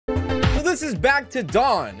this is Back to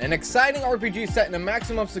Dawn, an exciting RPG set in a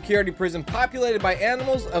maximum security prison populated by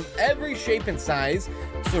animals of every shape and size.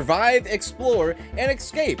 Survive, explore, and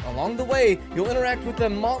escape. Along the way, you'll interact with a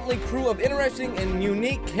motley crew of interesting and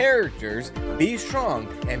unique characters. Be strong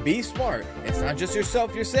and be smart. It's not just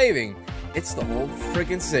yourself you're saving, it's the whole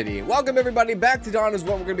freaking city. Welcome everybody, Back to Dawn is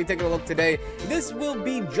what we're going to be taking a look today. This will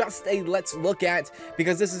be just a let's look at,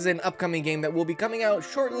 because this is an upcoming game that will be coming out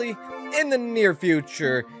shortly in the near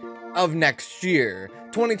future of next year.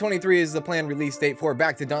 2023 is the planned release date for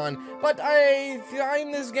Back to Dawn, but I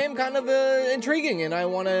find this game kind of intriguing, and I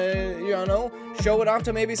want to, you know, show it off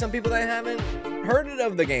to maybe some people that haven't heard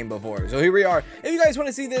of the game before. So here we are. If you guys want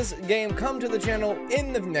to see this game come to the channel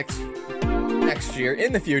in the next year,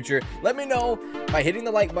 in the future, let me know by hitting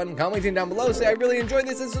the like button, commenting down below, say I really enjoyed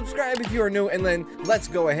this, and subscribe if you are new, and then let's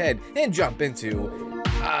go ahead and jump into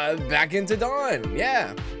Back into Dawn.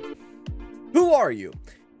 Yeah. Who are you?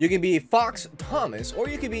 You can be Fox Thomas, or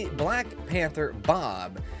you can be Black Panther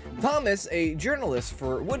Bob. Thomas, a journalist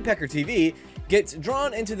for Woodpecker TV, gets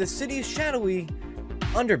drawn into the city's shadowy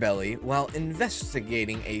underbelly while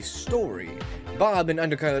investigating a story. Bob, an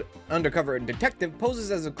undercover detective, poses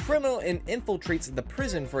as a criminal and infiltrates the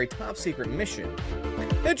prison for a top-secret mission.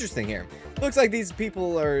 Interesting here. Looks like these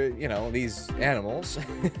people are, you know, these animals.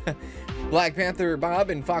 Black Panther Bob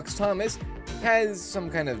and Fox Thomas has some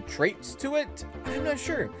kind of traits to it. I'm not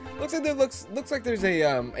sure. Looks like there's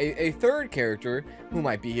a third character who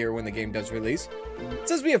might be here when the game does release. It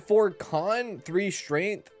says we have 4 con, 3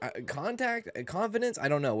 strength, confidence. I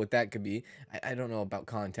don't know what that could be. I don't know about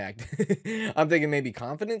contact. I'm thinking maybe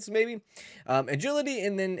confidence, maybe agility,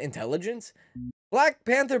 and then intelligence. Black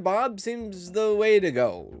Panther Bob seems the way to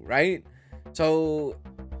go, right? So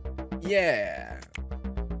yeah,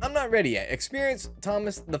 I'm not ready yet. Experience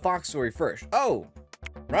Thomas the Fox story first. Oh,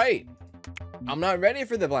 right. I'm not ready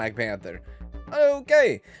for the Black Panther.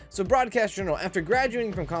 Okay, so broadcast journal. After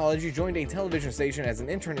graduating from college, you joined a television station as an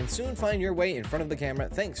intern and soon find your way in front of the camera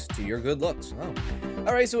thanks to your good looks. Oh,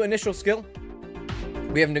 all right. So initial skill,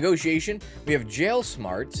 we have negotiation, we have jail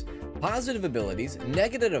smarts, positive abilities,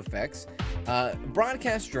 negative effects,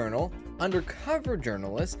 broadcast journal, undercover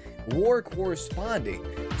journalist, war corresponding.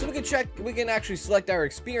 So we can actually select our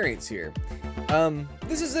experience here.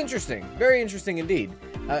 This is interesting, very interesting indeed.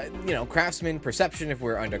 You know, craftsman, perception if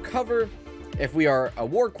we're undercover. If we are a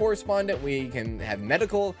war correspondent, we can have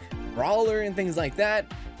medical, brawler, and things like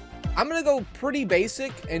that. I'm gonna go pretty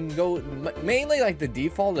basic and go mainly like the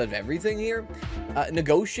default of everything here.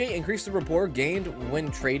 Negotiate, increase the rapport gained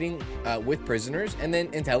when trading with prisoners, and then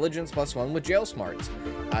intelligence +1 with jail smarts.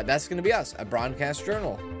 That's gonna be us, a broadcast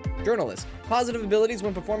journalist. Positive abilities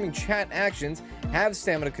when performing chat actions, have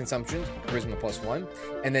stamina consumption, charisma +1,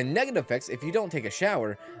 and then negative effects if you don't take a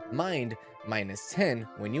shower, mind -10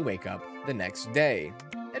 when you wake up the next day.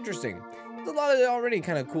 Interesting. There's a lot of already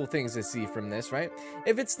kind of cool things to see from this, right?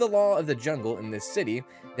 If it's the law of the jungle in this city,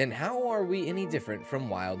 then how are we any different from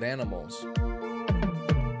wild animals?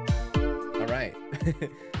 All right.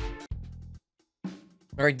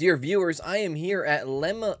 All right, dear viewers, I am here at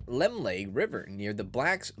Lemley River near the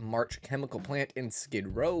Black's March chemical plant in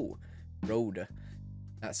Skid Row.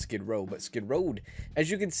 Not Skid Row, but Skid Road.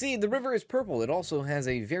 As you can see, the river is purple. It also has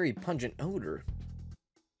a very pungent odor.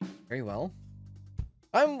 Very well.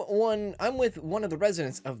 I'm with one of the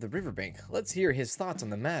residents of the riverbank. Let's hear his thoughts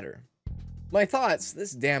on the matter. My thoughts?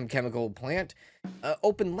 This damn chemical plant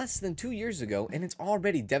opened less than 2 years ago, and it's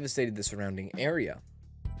already devastated the surrounding area.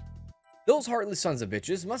 Those heartless sons of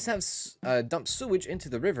bitches must have dumped sewage into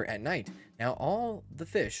the river at night. Now all the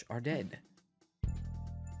fish are dead.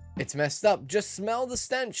 It's messed up. Just smell the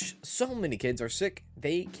stench. So many kids are sick.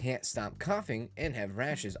 They can't stop coughing and have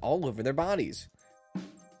rashes all over their bodies.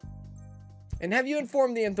 And have you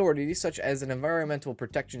informed the authorities, such as an Environmental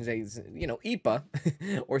Protection Agency, you know, EPA,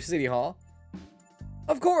 or City Hall?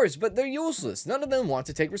 Of course, but they're useless. None of them want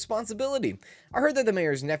to take responsibility. I heard that the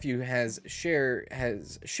mayor's nephew has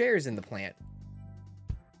shares in the plant.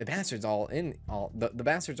 The bastards the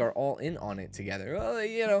bastards are all in on it together. Well,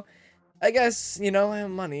 you know, I guess, you know,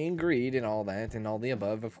 money and greed and all that and all the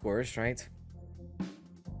above, of course, right?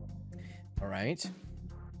 All right.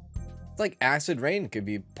 It's like acid rain could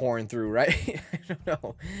be pouring through, right? I don't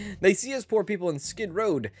know. They see us poor people in Skid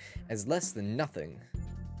Road as less than nothing.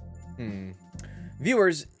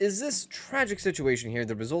 Viewers, is this tragic situation here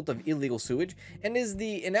the result of illegal sewage? And is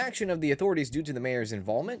the inaction of the authorities due to the mayor's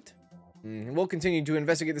involvement? We'll continue to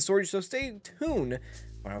investigate the story, so stay tuned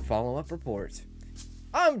for our follow-up report.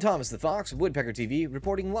 I'm Thomas the Fox, Woodpecker TV,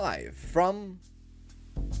 reporting live from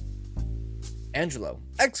Angelo.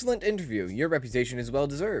 Excellent interview. Your reputation is well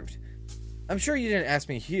deserved. I'm sure you didn't ask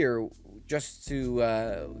me here just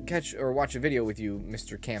to catch or watch a video with you,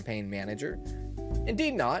 Mr. Campaign Manager.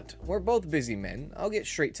 Indeed not. We're both busy men. I'll get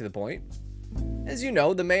straight to the point. As you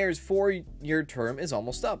know, the mayor's 4-year term is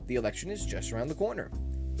almost up. The election is just around the corner.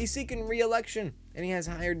 He's seeking re-election, and he has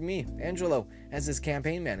hired me, Angelo, as his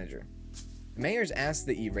campaign manager. The mayor's asked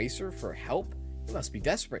the Eraser for help. He must be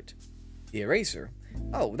desperate. The Eraser?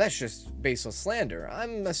 Oh, that's just baseless slander.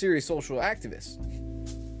 I'm a serious social activist.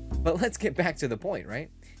 But let's get back to the point, right?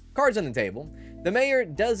 Cards on the table. The mayor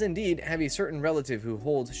does indeed have a certain relative who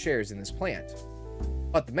holds shares in this plant.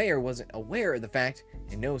 But the mayor wasn't aware of the fact,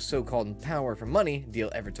 and no so-called power for money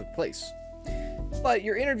deal ever took place. But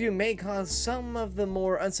your interview may cause some of the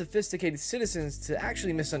more unsophisticated citizens to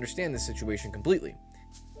actually misunderstand the situation completely.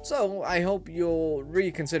 So, I hope you'll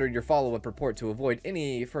reconsider your follow-up report to avoid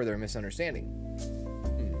any further misunderstanding.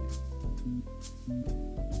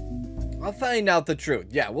 I'll find out the truth.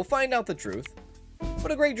 Yeah, we'll find out the truth.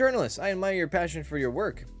 What a great journalist. I admire your passion for your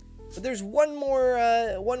work. But there's one more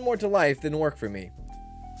to life than work for me.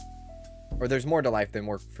 Or there's more to life than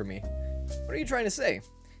work for me. What are you trying to say?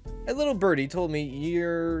 A little birdie told me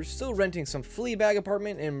you're still renting some flea bag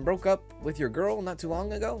apartment and broke up with your girl not too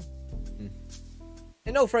long ago?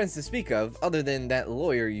 And no friends to speak of other than that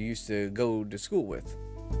lawyer you used to go to school with.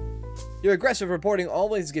 Your aggressive reporting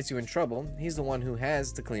always gets you in trouble. He's the one who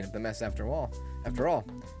has to clean up the mess after all.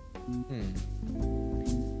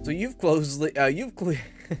 So you've clearly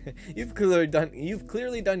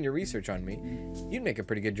done your research on me. You'd make a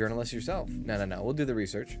pretty good journalist yourself. No, we'll do the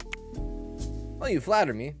research. Well, you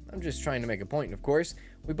flatter me. I'm just trying to make a point, of course.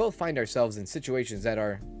 We both find ourselves in situations that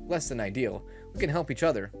are less than ideal. We can help each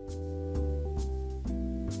other.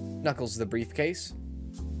 Knuckles the briefcase.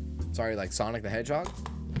 Sorry, like Sonic the Hedgehog.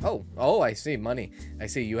 Oh, I see. Money. I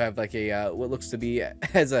see you have like a, what looks to be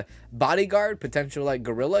as a bodyguard, potential like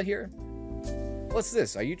gorilla here. What's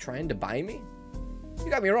this? Are you trying to buy me? You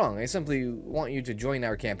got me wrong. I simply want you to join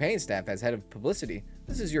our campaign staff as head of publicity.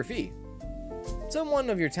 This is your fee. Someone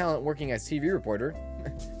of your talent working as TV reporter.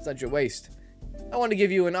 Such a waste. I want to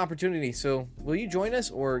give you an opportunity, so will you join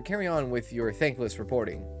us or carry on with your thankless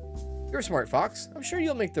reporting? You're a smart fox. I'm sure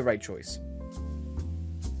you'll make the right choice.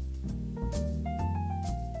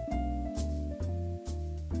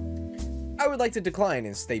 I would like to decline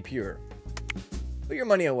and stay pure. Put your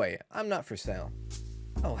money away. I'm not for sale.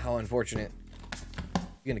 Oh, how unfortunate.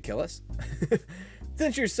 You gonna kill us?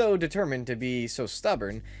 Since you're so determined to be so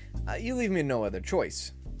stubborn, you leave me no other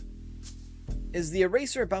choice. Is the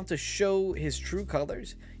Eraser about to show his true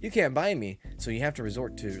colors? You can't buy me, so you have to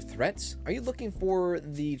resort to threats? Are you looking for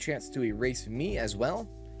the chance to erase me as well?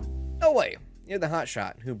 No way. You're the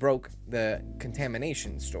hotshot who broke the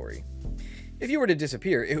contamination story. If you were to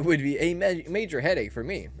disappear, it would be a major headache for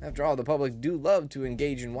me. After all, the public do love to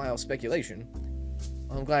engage in wild speculation.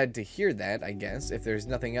 Well, I'm glad to hear that, I guess. If there's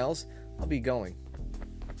nothing else, I'll be going.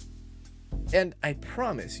 And I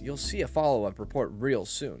promise you'll see a follow-up report real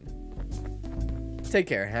soon. Take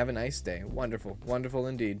care. Have a nice day. Wonderful. Wonderful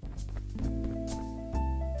indeed.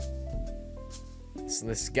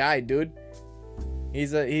 This guy, dude.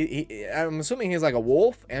 He's I'm assuming he's like a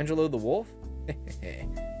wolf. Angelo the wolf.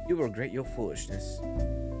 You will regret your foolishness.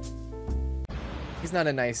 He's not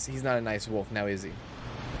a nice wolf now, is he?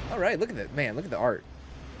 All right, look at that, man. Look at the art.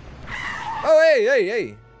 Oh,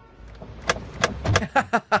 hey.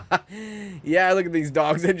 Yeah, look at these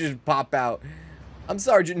dogs that just pop out. I'm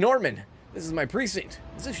Sergeant Norman. This is my precinct.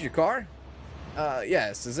 Is this your car?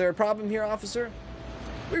 Yes. Is there a problem here, officer?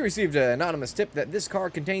 We received an anonymous tip that this car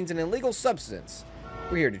contains an illegal substance.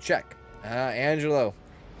 We're here to check. Angelo.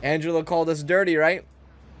 Angelo called us dirty, right?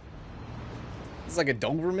 It's like a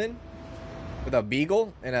Doberman with a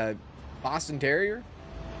beagle and a Boston Terrier.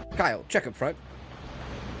 Kyle, check up front.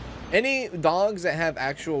 Any dogs that have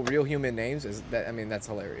actual real human names I mean, that's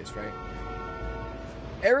hilarious, right?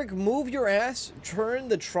 Eric, move your ass. Turn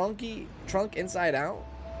the trunk inside out.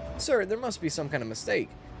 Sir, there must be some kind of mistake.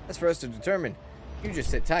 That's for us to determine. You just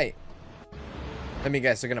sit tight. Let me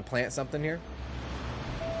guess, they're gonna plant something here?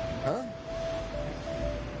 Huh?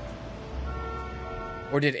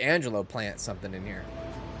 Or did Angelo plant something in here?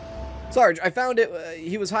 Sarge, I found it.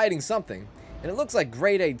 He was hiding something. And it looks like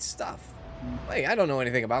grade A stuff. Wait, I don't know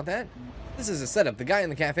anything about that. This is a setup. The guy in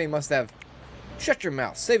the cafe must have... Shut your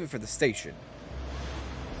mouth. Save it for the station.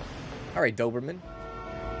 Alright, Doberman.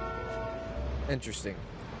 Interesting.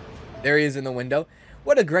 There he is in the window.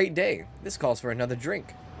 What a great day. This calls for another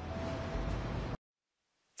drink.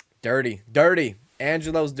 Dirty. Dirty.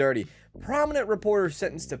 Angelo's dirty. Prominent reporter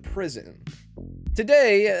sentenced to prison.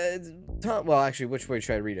 Today, Well, actually, which way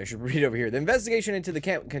should I read? I should read over here. The investigation into the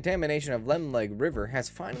contamination of Lem Leg River has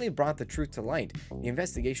finally brought the truth to light. The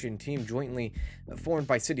investigation team, jointly formed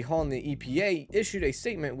by City Hall and the EPA, issued a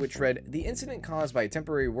statement which read, "The incident caused by a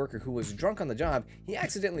temporary worker who was drunk on the job. He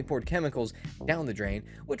accidentally poured chemicals down the drain,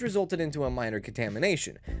 which resulted into a minor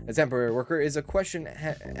contamination. The temporary worker is a question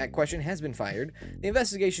has been fired. The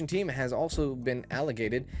investigation team has also been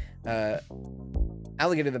allocated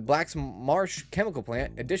the Black's Marsh chemical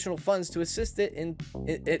plant additional funds to assist it in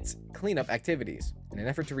its cleanup activities in an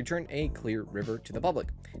effort to return a clear river to the public."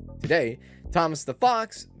 Today, Thomas the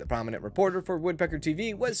Fox, the prominent reporter for Woodpecker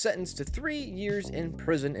TV, was sentenced to 3 years in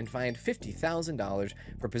prison and fined $50,000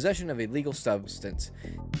 for possession of a legal substance.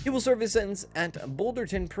 He will serve his sentence at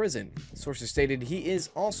Boulderton Prison. Sources stated he is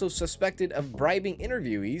also suspected of bribing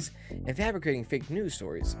interviewees and fabricating fake news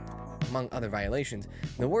stories, among other violations.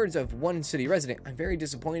 In the words of one city resident, "I'm very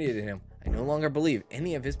disappointed in him. I no longer believe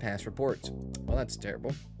any of his past reports." Well, that's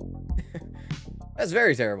terrible. That's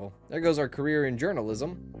very terrible. There goes our career in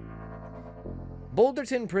journalism.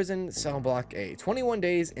 Boulderton Prison, Cell Block A. 21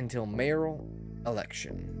 days until mayoral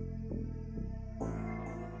election.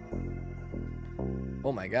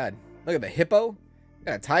 Oh my god. Look at the hippo.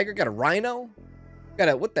 Got a tiger. Got a rhino. Got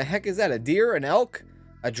a, what the heck is that? A deer? An elk?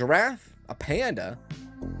 A giraffe? A panda?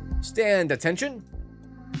 Stand attention.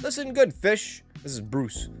 Listen good, fish. This is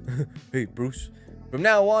Bruce. Hey, Bruce. From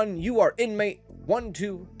now on, you are inmate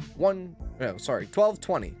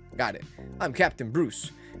 1220. Got it. I'm Captain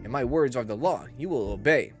Bruce, and my words are the law. You will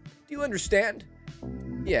obey. Do you understand?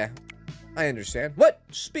 Yeah, I understand. What?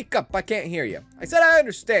 Speak up. I can't hear you. I said I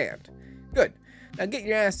understand. Good. Now get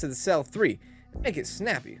your ass to the cell 3. Make it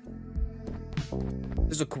snappy.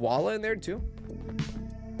 There's a koala in there, too.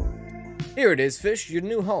 Here it is, fish, your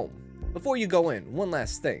new home. Before you go in, one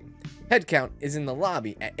last thing. Head count is in the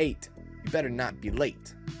lobby at 8. You better not be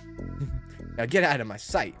late. Now get out of my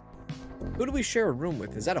sight. Who do we share a room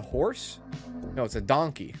with? Is that a horse? No, it's a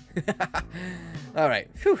donkey. Alright,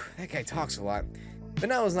 phew, that guy talks a lot. But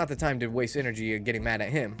now is not the time to waste energy getting mad at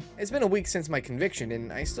him. It's been a week since my conviction,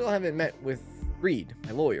 and I still haven't met with Reed,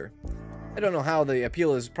 my lawyer. I don't know how the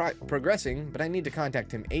appeal is progressing, but I need to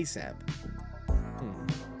contact him ASAP.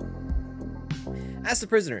 Ask the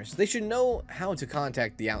prisoners. They should know how to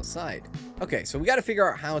contact the outside. Okay, so we got to figure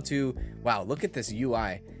out how to... Wow, look at this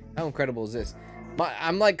UI. How incredible is this?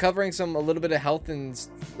 I'm like covering a little bit of health and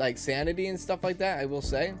like sanity and stuff like that, I will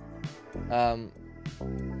say. I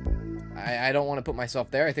don't want to put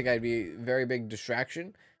myself there. I think I'd be a very big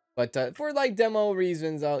distraction. But for like demo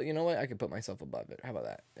reasons, you know what? I could put myself above it. How about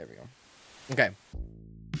that? There we go. Okay.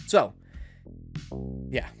 So...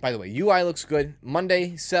 yeah, by the way, UI looks good.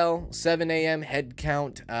 Monday, cell, 7 a.m., head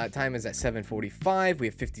count. Time is at 7:45. We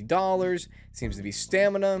have $50. Seems to be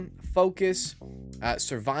stamina, focus,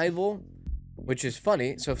 survival, which is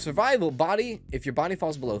funny. So survival, body, if your body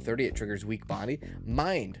falls below 30, it triggers weak body.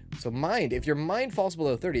 Mind. So mind, if your mind falls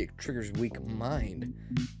below 30, it triggers weak mind.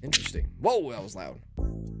 Interesting. Whoa, that was loud.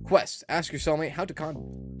 Quest. Ask your cellmate how to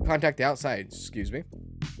contact the outside. Excuse me.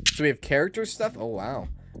 So we have character stuff. Oh, wow.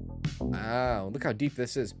 Wow, look how deep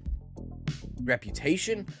this is.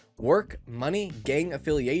 Reputation, work, money, gang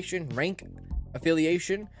affiliation, rank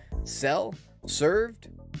affiliation, cell, served,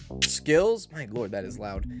 skills. My lord, that is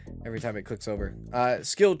loud every time it clicks over.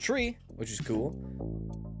 Skill tree, which is cool.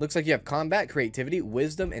 Looks like you have combat, creativity,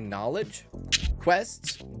 wisdom, and knowledge.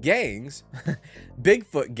 Quests, gangs,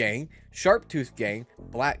 Bigfoot gang, Sharptooth gang,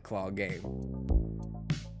 Black Claw gang.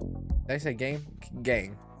 Did I say gang?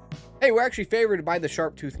 Gang. Hey, we're actually favored by the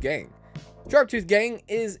Sharptooth gang. Sharptooth gang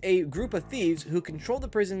is a group of thieves who control the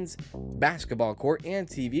prison's basketball court and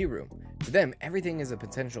TV room. To them, everything is a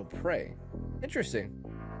potential prey. Interesting.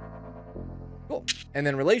 Cool. And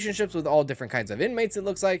then relationships with all different kinds of inmates, it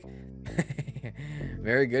looks like.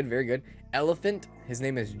 Very good, very good. Elephant, his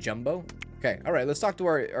name is Jumbo. Okay, all right, let's talk to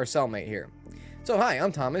our cellmate here. So, hi,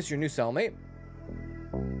 I'm Thomas, your new cellmate.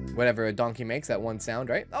 Whatever a donkey makes, that one sound,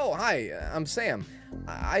 right? Oh, hi, I'm Sam.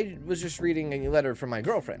 I was just reading a letter from my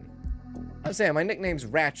girlfriend. I'm Sam, my nickname's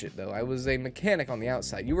Ratchet, though. I was a mechanic on the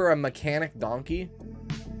outside. You were a mechanic donkey?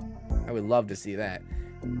 I would love to see that.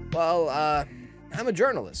 Well, I'm a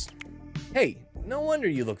journalist. Hey, no wonder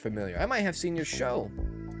you look familiar. I might have seen your show.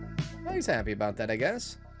 Well, he's happy about that, I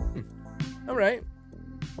guess. All right.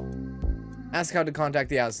 Ask how to contact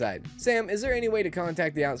the outside. Sam, is there any way to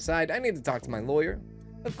contact the outside? I need to talk to my lawyer.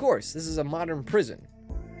 Of course, this is a modern prison.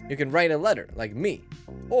 You can write a letter, like me.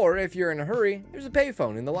 Or if you're in a hurry, there's a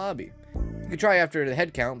payphone in the lobby. You can try after the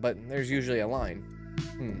head count, but there's usually a line.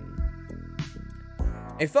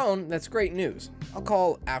 A phone, that's great news. I'll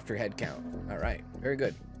call after head count. All right, very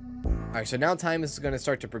good. All right, so now time is going to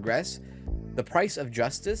start to progress. The price of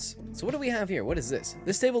justice. So what do we have here? What is this?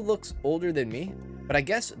 This table looks older than me, but I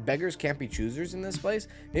guess beggars can't be choosers in this place.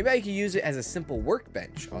 Maybe I could use it as a simple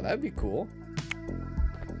workbench. Oh, that'd be cool.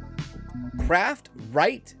 Craft,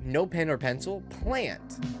 write, no pen or pencil,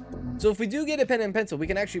 plant. So if we do get a pen and pencil, we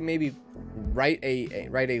can actually maybe write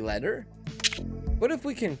a letter. What if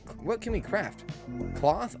we can, what can we craft?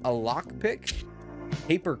 Cloth, a lockpick,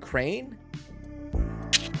 paper crane,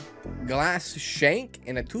 glass shank,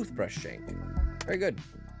 and a toothbrush shank. Very good.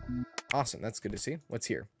 Awesome, that's good to see. What's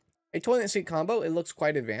here? A toilet seat combo. It looks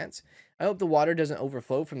quite advanced. I hope the water doesn't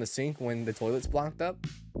overflow from the sink when the toilet's blocked up.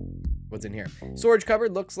 What's in here? Storage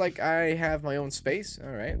cupboard. Looks like I have my own space. All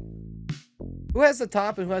right. Who has the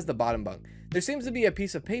top and who has the bottom bunk? There seems to be a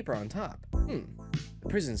piece of paper on top. The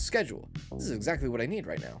prison schedule. This is exactly what I need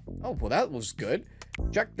right now. Oh, well, that was good.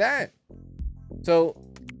 Check that. So,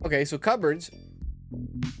 okay, so cupboards.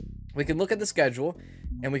 We can look at the schedule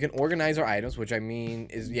and we can organize our items, which I mean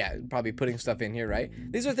is, yeah, probably putting stuff in here, right?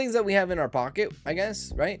 These are things that we have in our pocket, I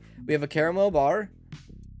guess, right? We have a caramel bar,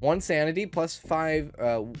 1 sanity plus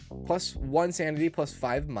 5, plus 1 sanity plus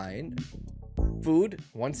 5 mind. Food,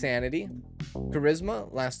 1 sanity.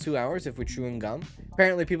 Charisma, lasts 2 hours if we're chewing gum.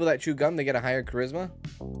 Apparently people that chew gum, they get a higher charisma.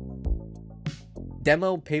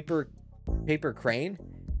 Demo paper crane.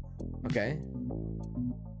 Okay.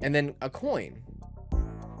 And then a coin.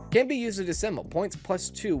 Can be used to dissemble. Points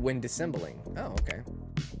 +2 when dissembling. Oh, okay.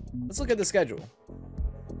 Let's look at the schedule.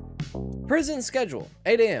 Prison schedule.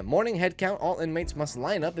 8 a.m. Morning head count. All inmates must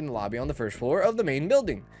line up in the lobby on the first floor of the main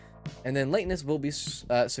building. And then lateness will be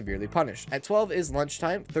severely punished. At 12 is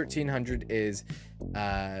lunchtime. 1300 is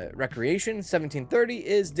recreation. 1730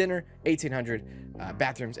 is dinner. 1800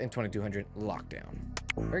 bathrooms. And 2200 lockdown.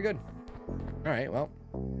 Very good. All right, well.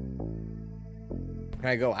 Can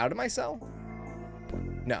I go out of my cell?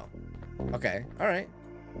 No. Okay. All right.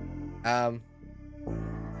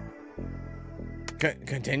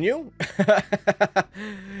 Continue?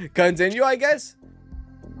 Continue, I guess?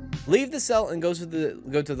 Leave the cell and go to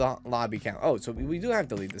the lobby count. Oh, so we do have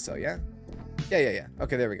to leave the cell, yeah? Yeah.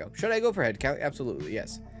 Okay, there we go. Should I go for head count? Absolutely,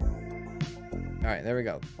 yes. All right, there we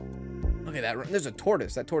go. Look at that. There's a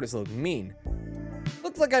tortoise. That tortoise looks mean.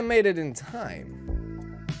 Looks like I made it in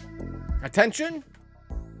time. Attention.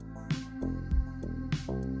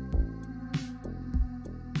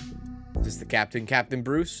 Is this the captain, Captain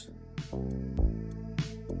Bruce?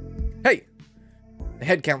 Hey! The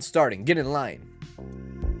head count's starting. Get in line.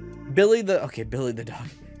 Billy the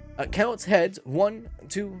dog. Counts heads. 1,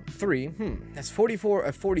 2, 3. That's 44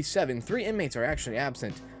 of 47. 3 inmates are actually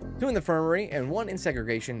absent. 2 in the infirmary and 1 in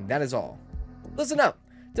segregation. That is all. Listen up.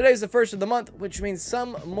 Today is the 1st of the month, which means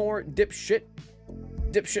some more dipshits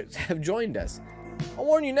have joined us. I'll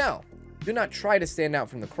warn you now. Do not try to stand out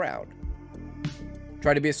from the crowd.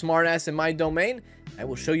 Try to be a smartass in my domain, I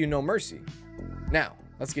will show you no mercy. Now,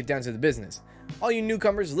 let's get down to the business. All you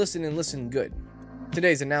newcomers, listen and listen good.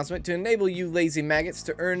 Today's announcement: to enable you lazy maggots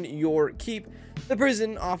to earn your keep, the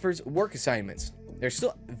prison offers work assignments. There's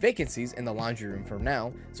still vacancies in the laundry room for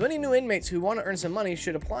now, so any new inmates who want to earn some money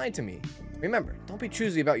should apply to me. Remember, don't be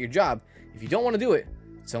choosy about your job. If you don't want to do it,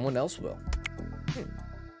 someone else will.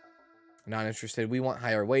 Not interested. We want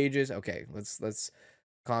higher wages. Okay, let's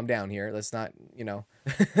calm down here. Let's not, you know,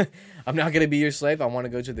 I'm not going to be your slave. I want to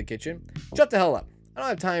go to the kitchen. Shut the hell up. I don't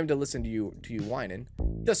have time to listen to you whining.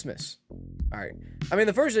 Dismiss. All right. I mean,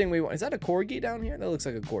 the first thing we want, is that a corgi down here? That looks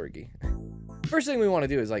like a corgi. First thing we want to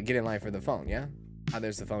do is like get in line for the phone. Yeah. Oh,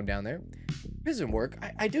 there's the phone down there. Prison work.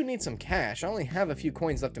 I do need some cash. I only have a few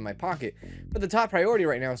coins left in my pocket, but the top priority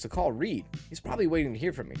right now is to call Reed. He's probably waiting to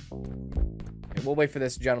hear from me. Okay, we'll wait for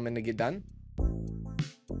this gentleman to get done.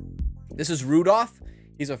 This is Rudolph.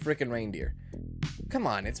 He's a freaking reindeer. Come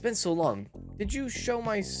on, it's been so long. Did you show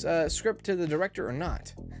my script to the director or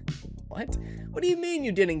not? What? What do you mean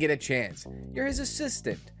you didn't get a chance? You're his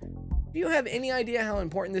assistant. Do you have any idea how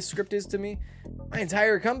important this script is to me? My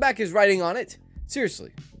entire comeback is writing on it.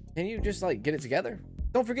 Seriously, can you just like get it together?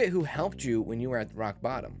 Don't forget who helped you when you were at rock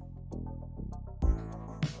bottom.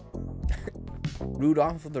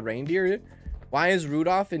 Rudolph the reindeer? Why is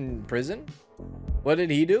Rudolph in prison? What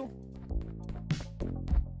did he do?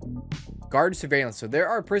 Guard surveillance. So there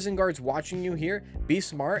are prison guards watching you here. Be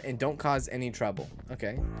smart and don't cause any trouble.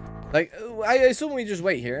 Okay. Like, I assume we just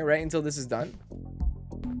wait here, right? Until this is done.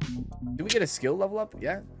 Do we get a skill level up?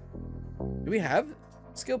 Yeah. Do we have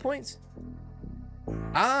skill points?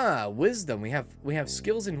 Ah, wisdom. We have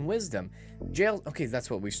skills in wisdom. Jail. Okay, that's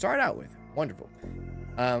what we start out with. Wonderful.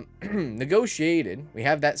 Negotiated. We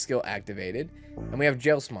have that skill activated. And we have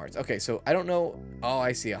jail smarts. Okay, so I don't know. Oh,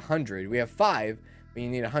 I see. 100. We have 5. But you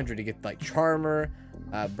need 100 to get like charmer,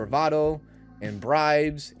 bravado, and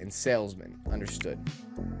bribes and salesman. Understood.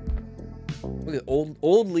 Look at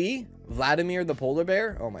old Lee, Vladimir the polar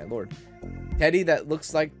bear. Oh my lord. Teddy that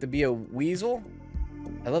looks like to be a weasel.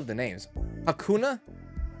 I love the names. Hakuna?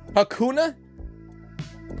 Hakuna?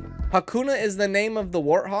 Hakuna is the name of the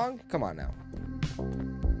warthog? Come on now.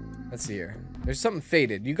 Let's see here. There's something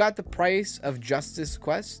faded. You got the price of justice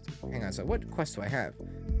quest? Hang on, so what quest do I have?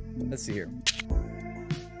 Let's see here.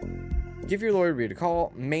 Give your lawyer a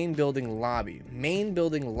call. Main building lobby. Main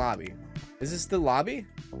building lobby. Is this the lobby?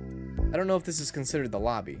 I don't know if this is considered the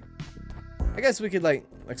lobby. I guess we could like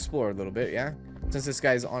explore a little bit, yeah? Since this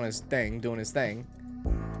guy's on his thing, doing his thing.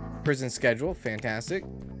 Prison schedule, fantastic.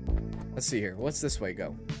 Let's see here. What's this way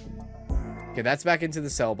go? Okay, that's back into the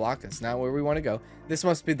cell block. That's not where we want to go. This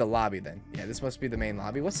must be the lobby then. Yeah, this must be the main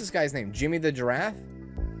lobby. What's this guy's name? Jimmy the giraffe?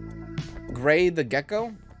 Gray the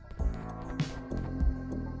gecko?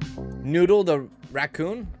 Noodle the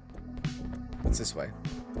raccoon? What's this way?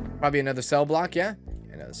 Probably another cell block, yeah?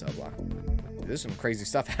 Yeah, another cell block. There's some crazy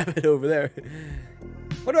stuff happening over there.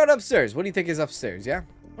 What about upstairs? What do you think is upstairs, yeah?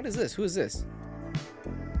 What is this? Who is this?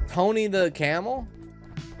 Tony the camel?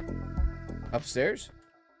 Upstairs?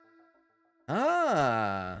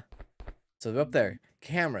 Ah. So up there.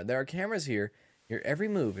 Camera. There are cameras here. Your every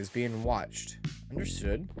move is being watched.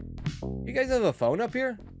 Understood. You guys have a phone up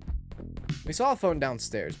here? We saw a phone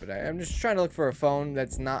downstairs, but I'm just trying to look for a phone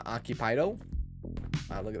that's not occupied-o.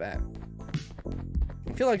 Wow, look at that.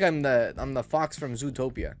 I feel like I'm the fox from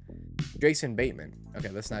Zootopia. Jason Bateman. Okay,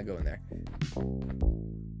 let's not go in there.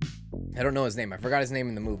 I don't know his name. I forgot his name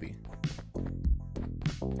in the movie.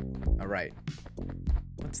 Alright.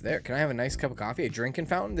 What's there? Can I have a nice cup of coffee? A drinking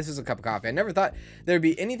fountain? This is a cup of coffee. I never thought there'd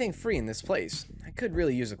be anything free in this place. I could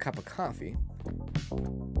really use a cup of coffee.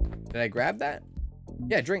 Did I grab that?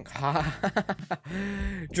 Yeah, drink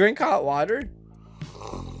drink hot water.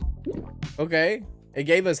 Okay. It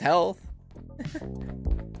gave us health.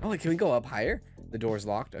 Oh, wait, can we go up higher? The door's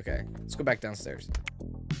locked. Okay. Let's go back downstairs.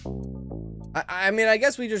 I mean, I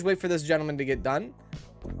guess we just wait for this gentleman to get done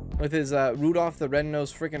with his Rudolph the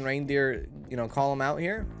red-nosed freaking reindeer, you know, call him out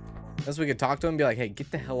here. Unless we could talk to him and be like, hey,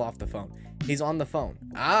 get the hell off the phone. He's on the phone.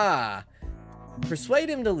 Ah. Persuade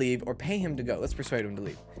him to leave or pay him to go. Let's persuade him to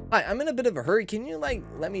leave. Hi, I'm in a bit of a hurry. Can you, like,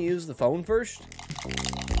 let me use the phone first?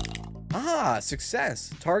 Ah,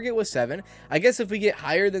 success. Target was 7. I guess if we get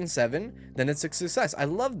higher than 7, then it's a success. I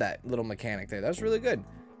love that little mechanic there. That was really good.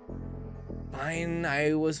 Fine,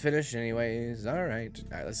 I was finished anyways. All right.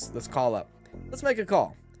 All right, let's call up. Let's make a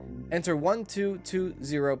call. Enter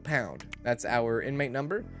 1220 pound. That's our inmate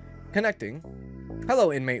number. Connecting.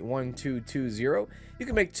 Hello, inmate 1220. You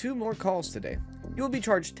can make 2 more calls today. You will be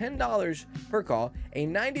charged $10 per call. A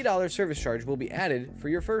 $90 service charge will be added for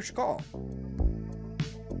your first call.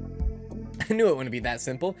 I knew it wouldn't be that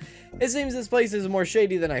simple. It seems this place is more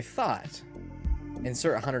shady than I thought.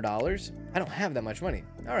 Insert $100. I don't have that much money.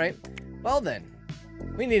 All right. Well then,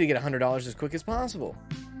 we need to get $100 as quick as possible.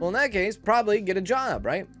 Well, in that case, probably get a job,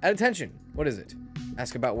 right? At attention. What is it?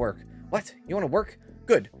 Ask about work. What? You want to work?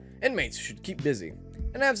 Good. Inmates should keep busy.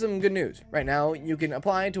 And I have some good news. Right now, you can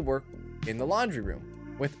apply to work in the laundry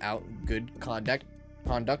room without good conduct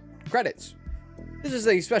credits. This is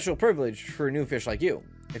a special privilege for new fish like you.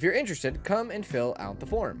 If you're interested, come and fill out the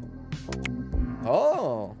form.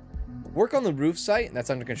 Oh. Work on the roof site, that's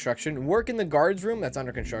under construction. Work in the guards room, that's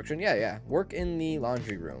under construction. Yeah. Work in the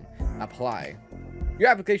laundry room. Apply. Your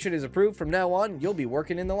application is approved. From now on, you'll be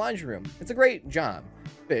working in the laundry room. It's a great job.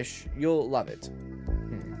 Fish, you'll love it.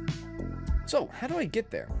 So, how do I get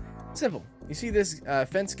there? Simple. You see this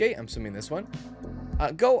fence gate? I'm assuming this one.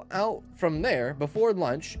 Go out from there before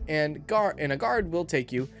lunch, and a guard will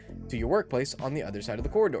take you to your workplace on the other side of the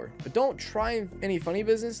corridor. But don't try any funny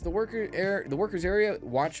business. The workers area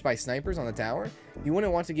watched by snipers on the tower. You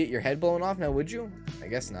wouldn't want to get your head blown off now, would you? I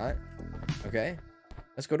guess not. Okay,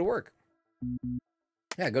 let's go to work.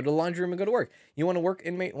 Yeah, go to the laundry room and go to work. You want to work,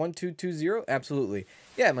 inmate 1220? Absolutely.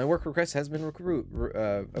 Yeah, my work request has been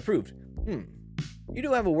approved. You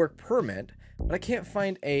do have a work permit, but I can't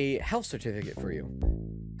find a health certificate for you.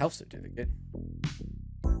 Health certificate?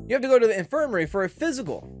 You have to go to the infirmary for a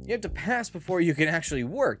physical. You have to pass before you can actually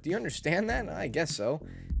work. Do you understand that? I guess so.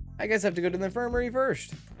 I guess I have to go to the infirmary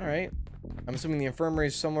first. All right. I'm assuming the infirmary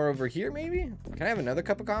is somewhere over here, maybe? Can I have another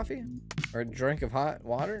cup of coffee? Or a drink of hot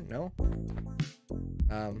water? No?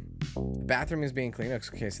 The bathroom is being cleaned.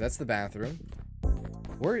 Okay, so that's the bathroom.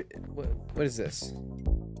 What is this?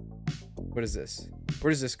 What is this?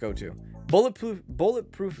 Where does this go to?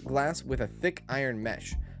 Bulletproof glass with a thick iron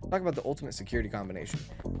mesh. Talk about the ultimate security combination.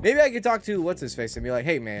 Maybe I could talk to what's his face and be like,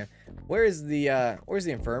 hey man, where's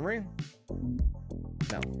the infirmary?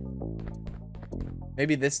 No.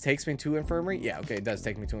 Maybe this takes me to infirmary? Yeah, okay, it does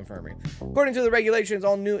take me to infirmary. According to the regulations,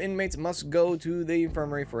 all new inmates must go to the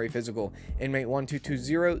infirmary for a physical. Inmate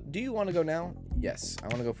 1220, do you want to go now? Yes, I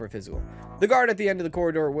want to go for a physical. The guard at the end of the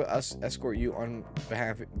corridor will escort you on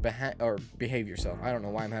behave yourself. I don't know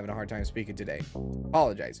why I'm having a hard time speaking today.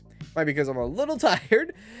 Apologize. Might be because I'm a little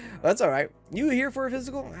tired. That's all right. You here for a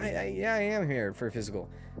physical? Yeah, I am here for a physical.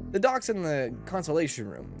 The doc's in the consultation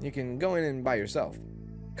room. You can go in by yourself.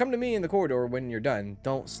 Come to me in the corridor when you're done.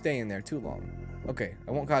 Don't stay in there too long. Okay,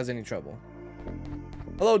 I won't cause any trouble.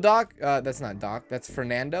 Hello, Doc. That's not Doc. That's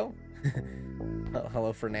Fernando.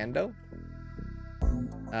 Hello, Fernando.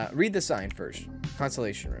 Read the sign first.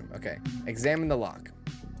 Consolation room. Okay. Examine the lock.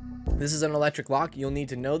 This is an electric lock. You'll need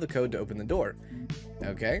to know the code to open the door.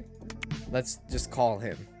 Okay. Let's just call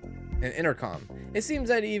him. An intercom. It seems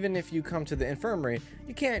that even if you come to the infirmary,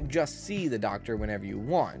 you can't just see the doctor whenever you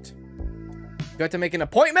want. You have to make an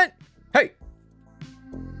appointment? Hey!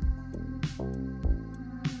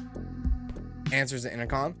 Answers the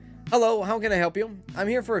intercom. Hello, how can I help you? I'm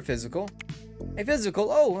here for a physical. A physical?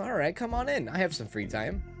 Oh, alright, come on in. I have some free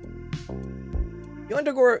time. You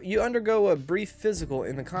undergo a brief physical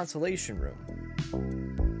in the consultation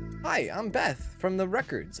room. Hi, I'm Beth from the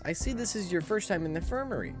records. I see this is your first time in the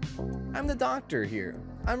infirmary. I'm the doctor here.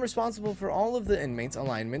 I'm responsible for all of the inmates'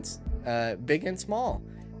 alignments, big and small.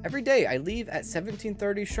 Every day I leave at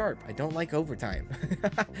 17:30 sharp. I don't like overtime.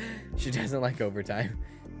 She doesn't like overtime.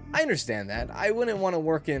 I understand that. I wouldn't want to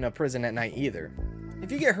work in a prison at night either.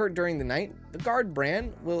 If you get hurt during the night, the guard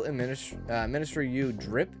Brand will administer you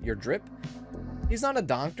your drip. He's not a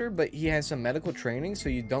doctor, but he has some medical training, so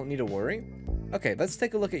you don't need to worry. Okay, let's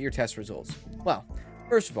take a look at your test results. Well,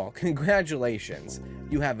 first of all, congratulations.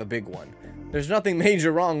 You have a big one. There's nothing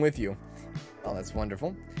major wrong with you. Oh, that's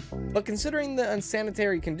wonderful. But considering the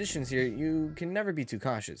unsanitary conditions here, you can never be too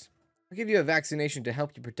cautious. I'll give you a vaccination to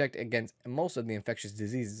help you protect against most of the infectious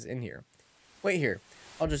diseases in here. Wait here.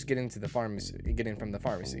 I'll just get in from the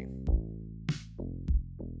pharmacy.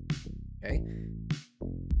 Okay.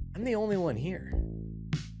 I'm the only one here.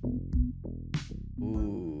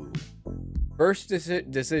 Ooh. First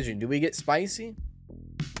decision. Do we get spicy?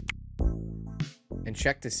 And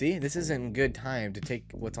check to see? This isn't a good time to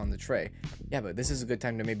take what's on the tray. Yeah, but this is a good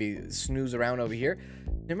time to maybe snooze around over here.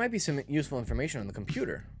 There might be some useful information on the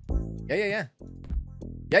computer. Yeah.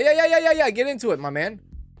 Get into it, my man.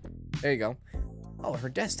 There you go. Oh, her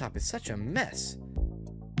desktop is such a mess.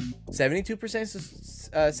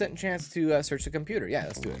 72% set chance to search the computer. Yeah,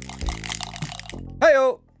 let's do it.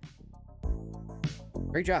 Hey-o!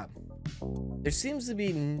 Great job. There seems to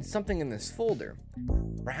be something in this folder.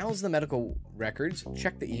 Browse the medical records.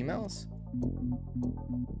 Check the emails.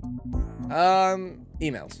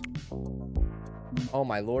 Emails. Oh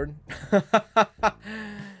my lord.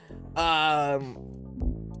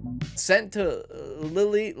 Sent to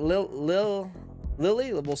Lily.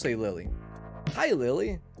 We'll say Lily. Hi,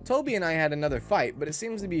 Lily. Toby and I had another fight, but it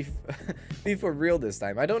seems to be for real this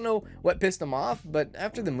time. I don't know what pissed him off, but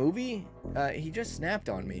after the movie, he just snapped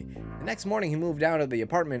on me. The next morning, he moved out of the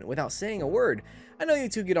apartment without saying a word. I know you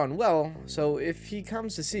two get on well, so if he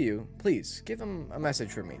comes to see you, please give him a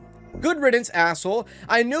message from me. Good riddance, asshole.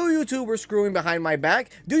 I knew you two were screwing behind my back.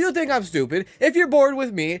 Do you think I'm stupid? If you're bored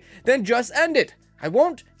with me, then just end it. I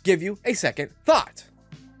won't give you a second thought.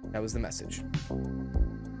 That was the message.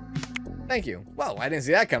 Thank you. Well, I didn't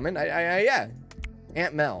see that coming. Yeah.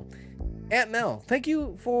 Aunt Mel. Aunt Mel, thank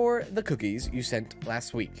you for the cookies you sent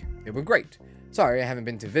last week. They were great. Sorry I haven't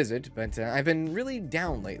been to visit, but I've been really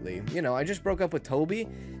down lately. You know, I just broke up with Toby.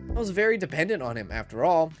 I was very dependent on him after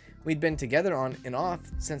all. We'd been together on and off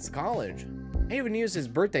since college. I even used his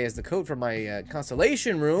birthday as the code for my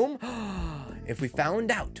constellation room. If we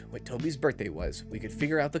found out what Toby's birthday was, we could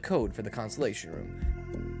figure out the code for the constellation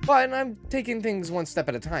room. But I'm taking things one step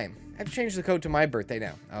at a time. I've changed the code to my birthday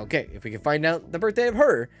now. Okay, if we can find out the birthday of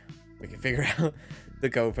her, we can figure out the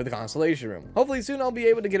code for the constellation room. Hopefully soon I'll be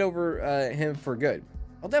able to get over him for good.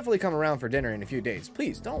 I'll definitely come around for dinner in a few days.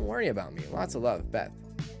 Please, don't worry about me. Lots of love, Beth.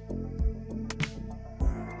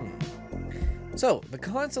 So, the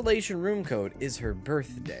constellation room code is her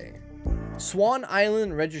birthday. Swan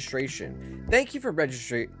Island registration. Thank you for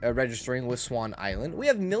registering with Swan Island. We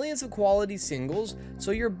have millions of quality singles, so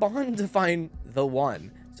you're bound to find the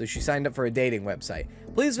one. So she signed up for a dating website.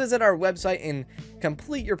 Please visit our website and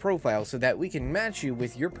complete your profile so that we can match you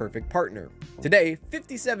with your perfect partner. Today,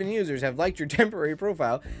 57 users have liked your temporary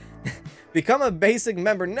profile. Become a basic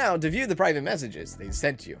member now to view the private messages they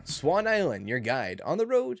sent you. Swan Island, your guide on the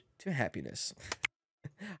road to happiness.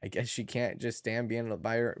 I guess she can't just stand being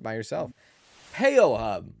by herself. Payo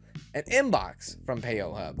Hub. An inbox from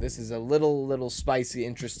Payo Hub. This is a little spicy,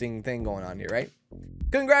 interesting thing going on here, right?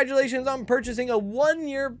 Congratulations on purchasing a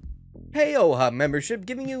 1-year Payo Hub membership,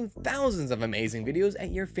 giving you thousands of amazing videos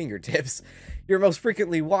at your fingertips. Your most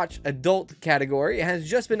frequently watched adult category has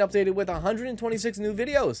just been updated with 126 new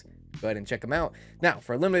videos. Go ahead and check them out. Now,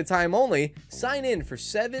 for a limited time only, sign in for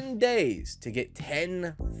 7 days to get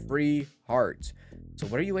 10 free hearts. So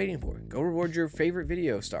what are you waiting for? Go reward your favorite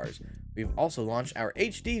video stars. We've also launched our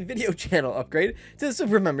HD video channel upgrade to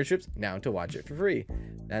super memberships now to watch it for free.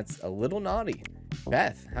 That's a little naughty.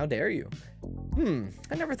 Beth, how dare you?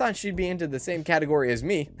 I never thought she'd be into the same category as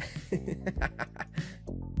me.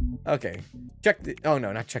 Okay, oh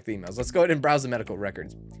no, not check the emails. Let's go ahead and browse the medical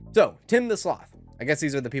records. So, Tim the Sloth. I guess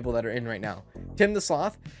these are the people that are in right now. Tim the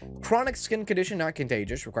Sloth, chronic skin condition, not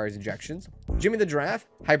contagious, requires injections. Jimmy the Giraffe,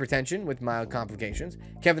 hypertension with mild complications.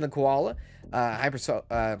 Kevin the Koala,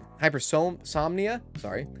 hypersomnia,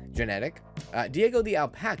 sorry, genetic. Diego the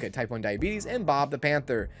Alpaca, type 1 diabetes. And Bob the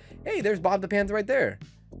Panther. Hey, there's Bob the Panther right there.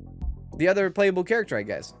 The other playable character, I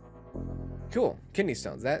guess. Cool. Kidney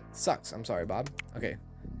stones. That sucks. I'm sorry, Bob. Okay.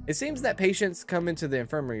 It seems that patients come into the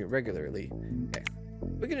infirmary regularly. Okay.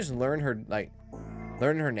 We can just learn her, like,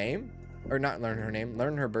 learn her name. Or not learn her name.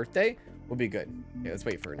 Learn her birthday. We'll be good. Okay, let's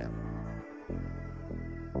wait for her now.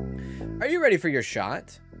 Are you ready for your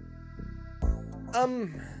shot?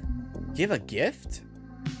 Give a gift?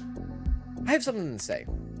 I have something to say.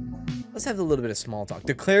 Let's have a little bit of small talk.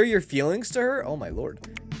 Declare your feelings to her? Oh my lord.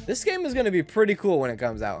 This game is going to be pretty cool when it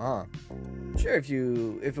comes out, huh? Sure, if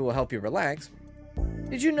it will help you relax.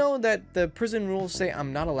 Did you know that the prison rules say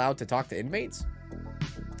I'm not allowed to talk to inmates?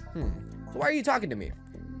 So why are you talking to me?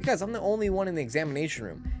 Because I'm the only one in the examination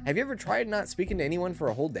room. Have you ever tried not speaking to anyone for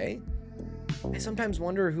a whole day? I sometimes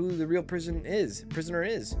wonder who the real prisoner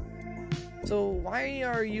is. So why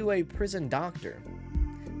are you a prison doctor?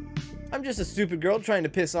 I'm just a stupid girl trying to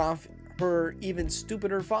piss off her even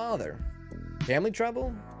stupider father. Family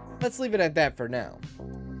trouble? Let's leave it at that for now.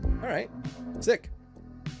 Alright. Sick.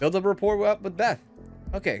 Build up a rapport up with Beth.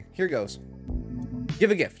 Okay, here goes.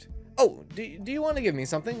 Give a gift. Oh, do you want to give me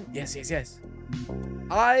something? Yes, yes, yes.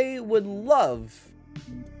 I would love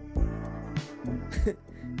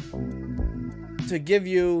to give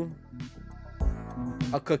you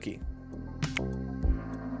a cookie.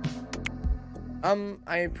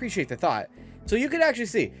 I appreciate the thought. So you can actually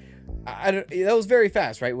see, that was very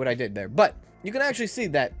fast, right? What I did there, but you can actually see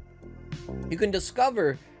that you can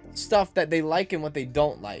discover stuff that they like and what they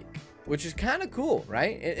don't like, which is kind of cool,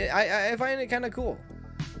 right? I find it kind of cool.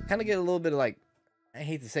 Kind of get a little bit of, like, I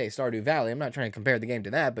hate to say Stardew Valley. I'm not trying to compare the game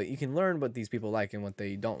to that, but you can learn what these people like and what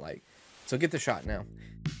they don't like. So get the shot now.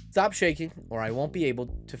 Stop shaking, or I won't be able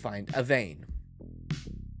to find a vein.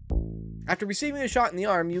 After receiving a shot in the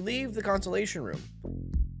arm, you leave the consolation room.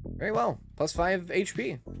 Very well. Plus 5 HP.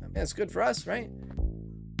 I mean, that's good for us, right?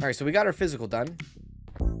 Alright, so we got our physical done.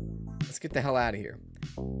 Let's get the hell out of here.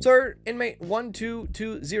 Sir, inmate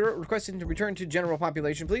 1220 requesting to return to general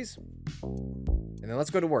population, please. And then let's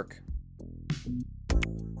go to work.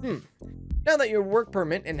 Now that your work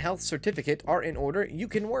permit and health certificate are in order, you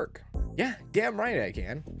can work. Yeah, damn right I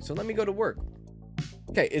can. So let me go to work.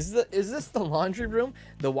 Okay, is this the laundry room?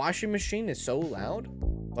 The washing machine is so loud.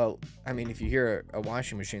 Well, I mean, if you hear a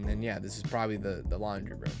washing machine, then yeah, this is probably the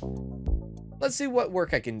laundry room. Let's see what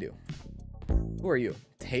work I can do. Who are you?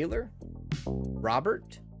 Taylor?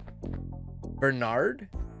 Robert? Bernard?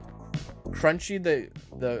 Crunchy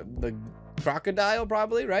the crocodile,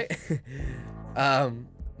 probably, right?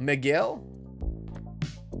 Miguel?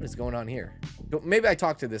 What is going on here? Maybe I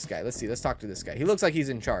talk to this guy. Let's see. Let's talk to this guy. He looks like he's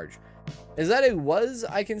in charge. Is that a wuss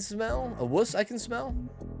I can smell? A wuss I can smell?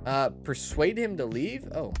 Persuade him to leave?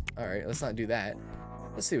 Oh, all right. Let's not do that.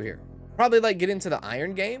 Let's see here. Probably like get into the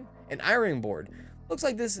iron game. An ironing board. Looks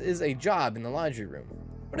like this is a job in the laundry room.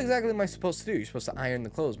 What exactly am I supposed to do? You're supposed to iron the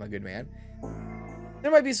clothes, my good man. There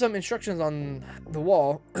might be some instructions on the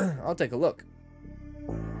wall. I'll take a look.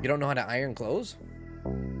 You don't know how to iron clothes?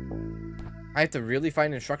 I have to really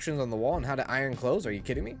find instructions on the wall on how to iron clothes? Are you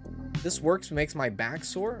kidding me? This works makes my back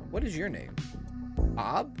sore? What is your name?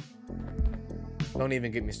 Bob? Don't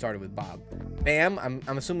even get me started with Bob. Bam,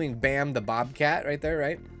 I'm assuming Bam the Bobcat right there,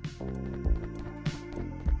 right?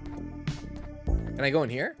 Can I go in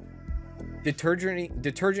here?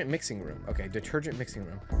 Detergent mixing room. Okay, detergent mixing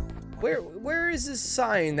room. Where is this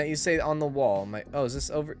sign that you say on the wall? Oh, is this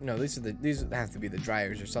over? No, these have to be the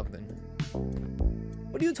dryers or something.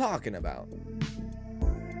 What are you talking about?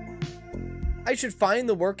 I should find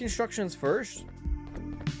the work instructions first?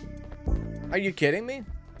 Are you kidding me?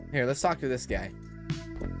 Here, let's talk to this guy.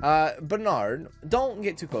 Bernard, don't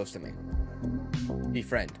get too close to me.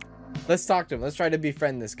 Befriend. Let's talk to him. Let's try to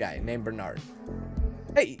befriend this guy named Bernard.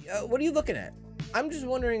 Hey, what are you looking at? I'm just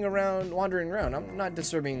wandering around. I'm not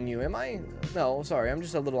disturbing you, am I? No, sorry. I'm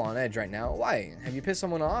just a little on edge right now. Why? Have you pissed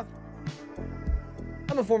someone off?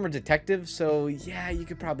 I'm a former detective, so yeah, you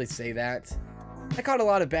could probably say that. I caught a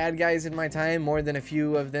lot of bad guys in my time, more than a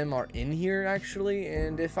few of them are in here, actually,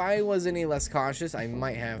 and if I was any less cautious, I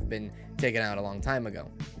might have been taken out a long time ago.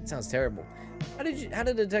 It sounds terrible. How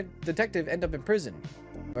did the detective end up in prison?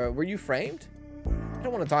 Were you framed? I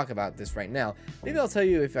don't want to talk about this right now. Maybe I'll tell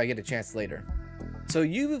you if I get a chance later. So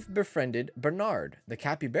you've befriended Bernard, the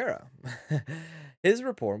capybara. His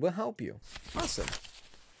rapport will help you. Awesome.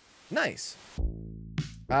 Nice.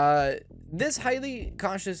 This highly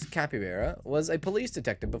cautious capybara was a police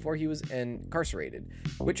detective before he was incarcerated,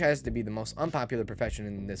 which has to be the most unpopular profession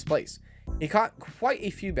in this place. He caught quite a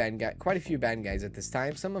few bad guys at this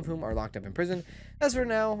time, some of whom are locked up in prison. As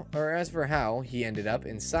for how he ended up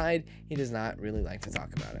inside, he does not really like to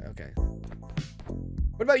talk about it. Okay.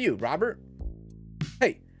 What about you, Robert?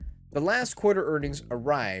 Hey, the last quarter earnings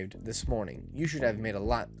arrived this morning. You should have made a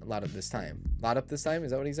lot of this time. Lot up this time?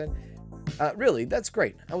 Is that what he said? Really, that's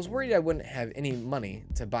great. I was worried I wouldn't have any money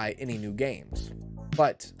to buy any new games.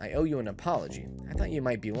 But I owe you an apology. I thought you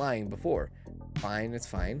might be lying before. Fine, it's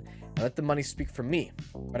fine. I let the money speak for me.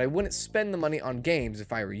 But I wouldn't spend the money on games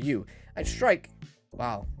if I were you. I'd strike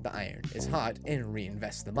while the iron is hot and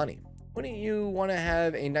reinvest the money. Wouldn't you want to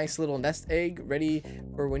have a nice little nest egg ready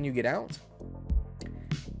for when you get out?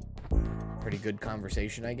 Pretty good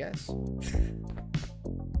conversation, I guess.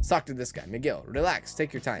 Let's talk to this guy. Miguel, relax.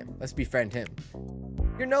 Take your time. Let's befriend him.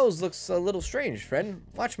 Your nose looks a little strange, friend.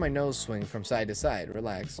 Watch my nose swing from side to side.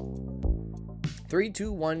 Relax. 3,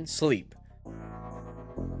 2, 1, sleep.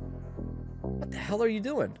 What the hell are you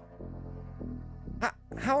doing?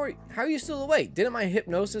 How are you still awake? Didn't my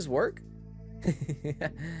hypnosis work?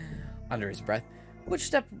 Under his breath. Which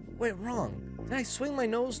step went wrong? Did I swing my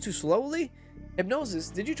nose too slowly? Hypnosis?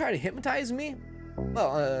 Did you try to hypnotize me?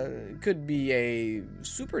 Well, could be a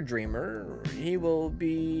super dreamer. He will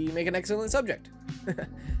make an excellent subject.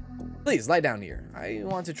 Please, lie down here. I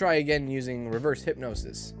want to try again using reverse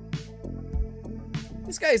hypnosis.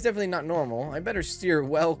 This guy is definitely not normal. I better steer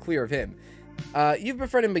well clear of him. You've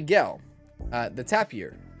befriended Miguel, the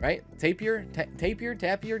tapir, right? Tapir?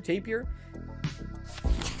 Tapir?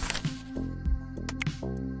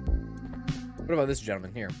 What about this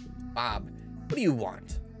gentleman here? Bob. What do you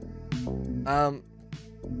want?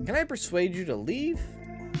 Can I persuade you to leave?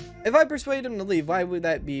 If I persuade him to leave, why would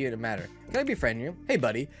that be a matter? Can I befriend you? Hey,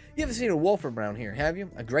 buddy, you haven't seen a wolf around here, have you?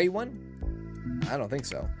 A gray one? I don't think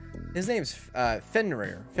so. His name's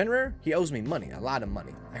Fenrir. Fenrir? He owes me money, a lot of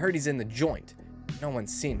money. I heard he's in the joint. No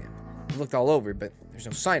one's seen him. I've looked all over, but there's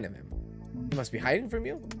no sign of him. He must be hiding from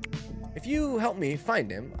you? If you help me find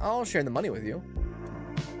him, I'll share the money with you.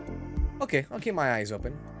 Okay, I'll keep my eyes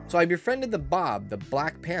open. So I befriended the Bob, the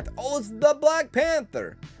Black Panther. Oh, it's the Black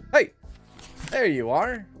Panther. Hey, there you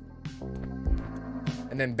are.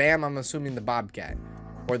 And then bam, I'm assuming the Bobcat.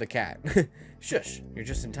 Or the cat. Shush, you're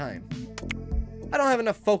just in time. I don't have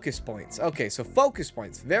enough focus points. Okay, so focus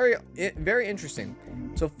points. Very interesting.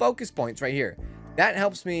 So focus points right here. That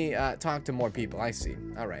helps me talk to more people. I see.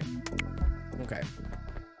 All right. Okay.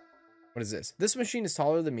 What is this? This machine is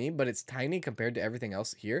taller than me, but it's tiny compared to everything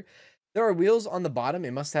else here. There are wheels on the bottom.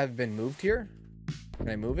 It must have been moved here. Can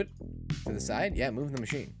I move it to the side? Yeah, move the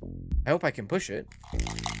machine. I hope I can push it.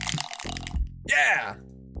 Yeah!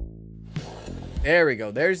 There we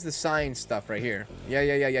go. There's the sign stuff right here.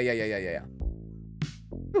 Yeah.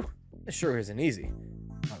 Whew, this sure isn't easy.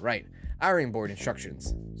 All right. Ironing board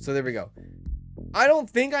instructions. So there we go. I don't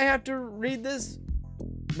think I have to read this,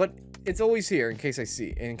 but it's always here in case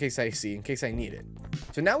I need it.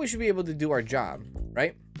 So now we should be able to do our job,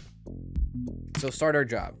 right? So start our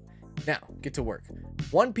job. Now, get to work.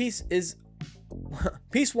 Piece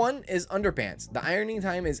 1 is underpants. The ironing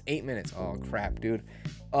time is 8 minutes. Oh, crap, dude.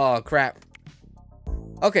 Oh, crap.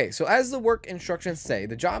 Okay, so as the work instructions say,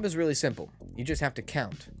 the job is really simple. You just have to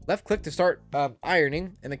count. Left click to start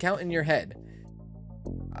ironing and the count in your head.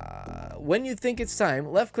 When you think it's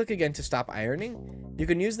time, left click again to stop ironing. You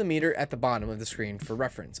can use the meter at the bottom of the screen for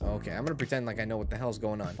reference. Okay, I'm gonna pretend like I know what the hell's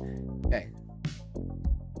going on. Okay.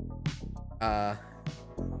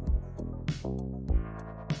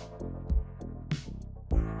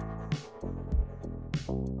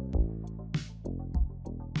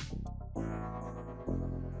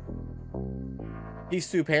 Piece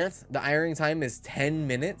 2 pants. The ironing time is 10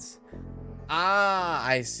 minutes. Ah,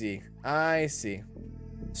 I see.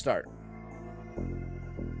 Start.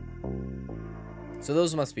 So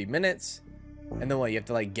those must be minutes. And then what, you have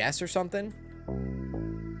to like guess or something?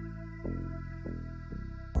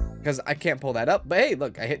 Because I can't pull that up. But hey,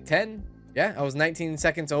 look, I hit 10. Yeah, I was 19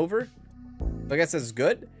 seconds over. So I guess that's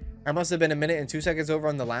good. I must have been 1 minute and 2 seconds over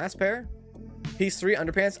on the last pair. Piece 3,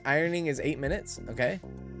 underpants. Ironing is 8 minutes. Okay.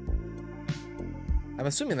 I'm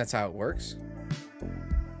assuming that's how it works.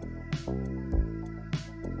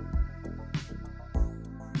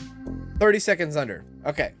 $30 under.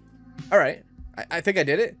 Okay. All right. I think I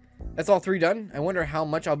did it. That's all 3 done. I wonder how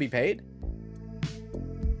much I'll be paid.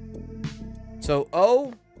 So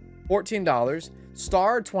O, $14.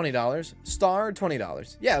 Star, $20. Star,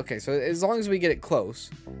 $20. Yeah, okay. So as long as we get it close.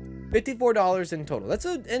 $54 in total. That's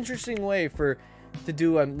an interesting way to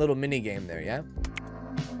do a little mini game there, yeah?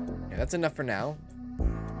 Yeah, that's enough for now.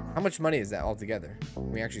 How much money is that altogether?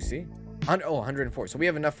 Can we actually see? Oh, 104. So we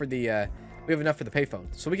have enough for the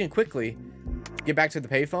payphone. So we can quickly get back to the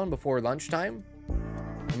payphone before lunchtime.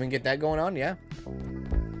 And we can get that going on, yeah?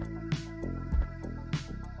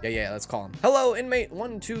 Yeah, let's call him. Hello, inmate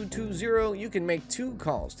 1220. You can make 2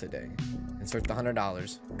 calls today. Insert the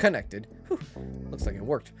 $100. Connected. Whew. Looks like it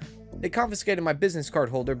worked. They confiscated my business card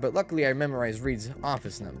holder, but luckily I memorized Reed's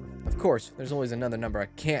office number. Of course, there's always another number I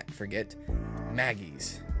can't forget.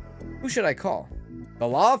 Maggie's. Who should I call? The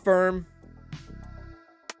law firm.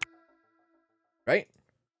 Right?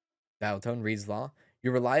 Dial tone, Reed's Law.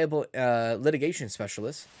 Your reliable litigation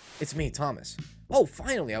specialist. It's me, Thomas. Oh,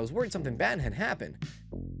 finally, I was worried something bad had happened.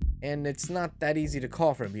 And it's not that easy to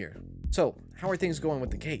call from here. So, how are things going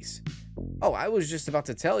with the case? Oh, I was just about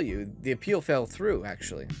to tell you. The appeal fell through,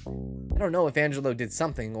 actually. I don't know if Angelo did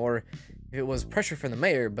something or if it was pressure from the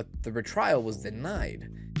mayor, but the retrial was denied.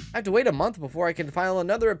 I have to wait a month before I can file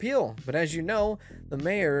another appeal. But as you know, the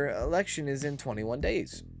mayor election is in 21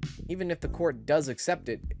 days. Even if the court does accept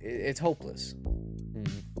it, it's hopeless.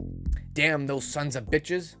 Damn those sons of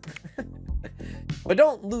bitches. But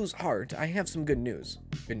don't lose heart. I have some good news.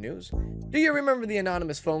 Good news? Do you remember the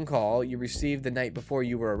anonymous phone call you received the night before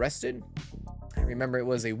you were arrested? I remember it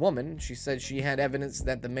was a woman. She said she had evidence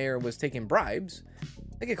that the mayor was taking bribes.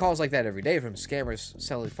 I get calls like that every day from scammers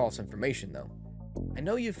selling false information, though. I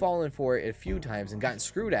know you've fallen for it a few times and gotten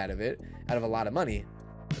screwed out of a lot of money,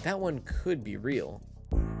 but that one could be real.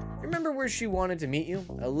 Remember where she wanted to meet you?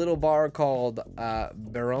 A little bar called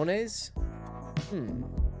Barone's?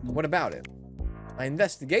 What about it? My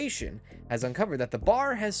investigation has uncovered that the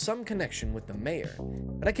bar has some connection with the mayor,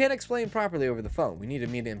 but I can't explain properly over the phone. We need to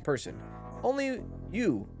meet in person. Only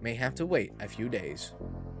you may have to wait a few days.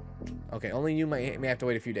 Okay, only you may have to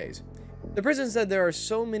wait a few days. The prison said there are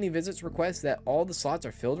so many visits requests that all the slots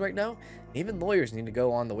are filled right now. Even lawyers need to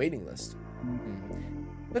go on the waiting list.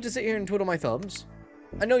 But to sit here and twiddle my thumbs.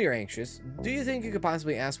 I know you're anxious. Do you think you could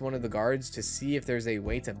possibly ask one of the guards to see if there's a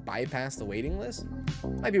way to bypass the waiting list?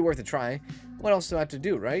 Might be worth a try. What else do I have to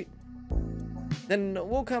do, right? Then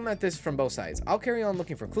we'll come at this from both sides. I'll carry on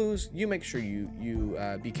looking for clues. You make sure you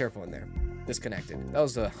be careful in there. Disconnected. That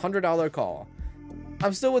was a $100 call.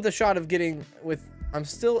 I'm still with a shot of getting with. I'm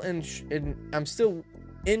still in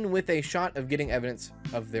with a shot of getting evidence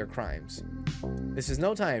of their crimes. This is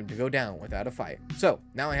no time to go down without a fight. So,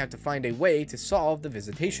 now I have to find a way to solve the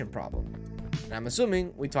visitation problem. And I'm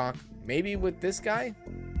assuming we talk maybe with this guy?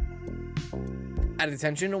 At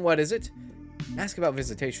attention, what is it? Ask about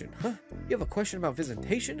visitation. Huh? You have a question about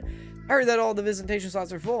visitation? I heard that all the visitation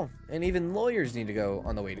slots are full, and even lawyers need to go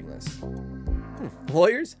on the waiting list.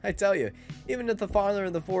 Lawyers? I tell you, even if the father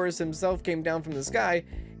of the forest himself came down from the sky,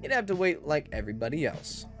 he'd have to wait like everybody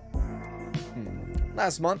else.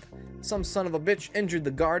 Last month, some son of a bitch injured the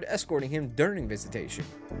guard escorting him during visitation.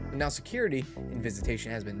 And now security in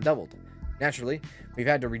visitation has been doubled. Naturally, we've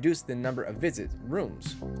had to reduce the number of visit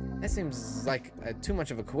rooms. That seems like too much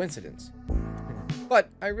of a coincidence. But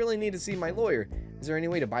I really need to see my lawyer. Is there any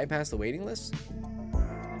way to bypass the waiting list?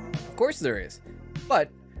 Of course there is. But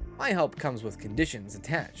my help comes with conditions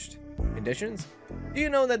attached. Conditions? Do you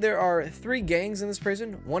know that there are 3 gangs in this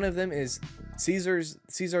prison? One of them is Caesar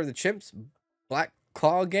the Chimp's Black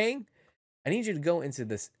Claw Gang. I need you to go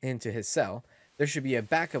into his cell. There should be a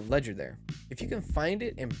backup ledger there. If you can find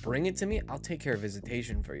it and bring it to me, I'll take care of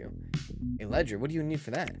visitation for you. A ledger? What do you need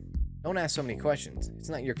for that? Don't ask so many questions. It's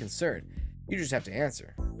not your concern. You just have to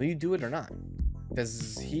answer. Will you do it or not?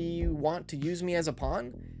 Does he want to use me as a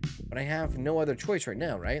pawn? But I have no other choice right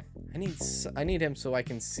now, right? I need him so I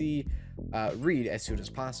can see Reed as soon as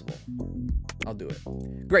possible. I'll do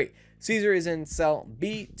it. Great. Caesar is in cell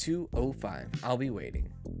B205. I'll be waiting.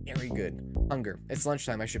 Very good. Hunger. It's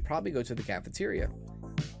lunchtime. I should probably go to the cafeteria.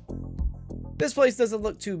 This place doesn't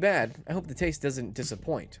look too bad. I hope the taste doesn't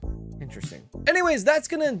disappoint. Interesting. Anyways, that's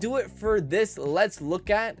gonna do it for this Let's Look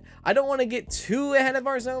At. I don't want to get too ahead of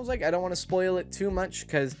ourselves. Like, I don't want to spoil it too much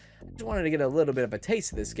because I just wanted to get a little bit of a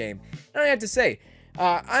taste of this game. And I have to say,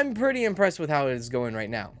 I'm pretty impressed with how it is going right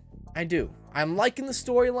now. I do. I'm liking the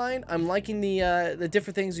storyline. I'm liking the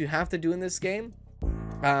different things you have to do in this game.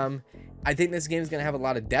 I think this game is gonna have a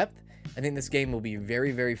lot of depth. I think this game will be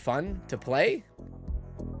very, very fun to play.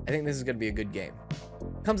 I think this is gonna be a good game.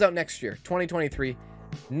 Comes out next year, 2023.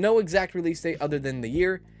 No exact release date other than the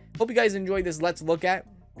year. Hope you guys enjoyed this Let's Look At,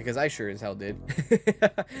 because I sure as hell did.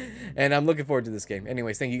 And I'm looking forward to this game.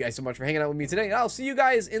 Anyways, thank you guys so much for hanging out with me today. I'll see you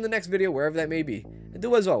guys in the next video, wherever that may be. And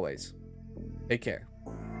do as always, take care.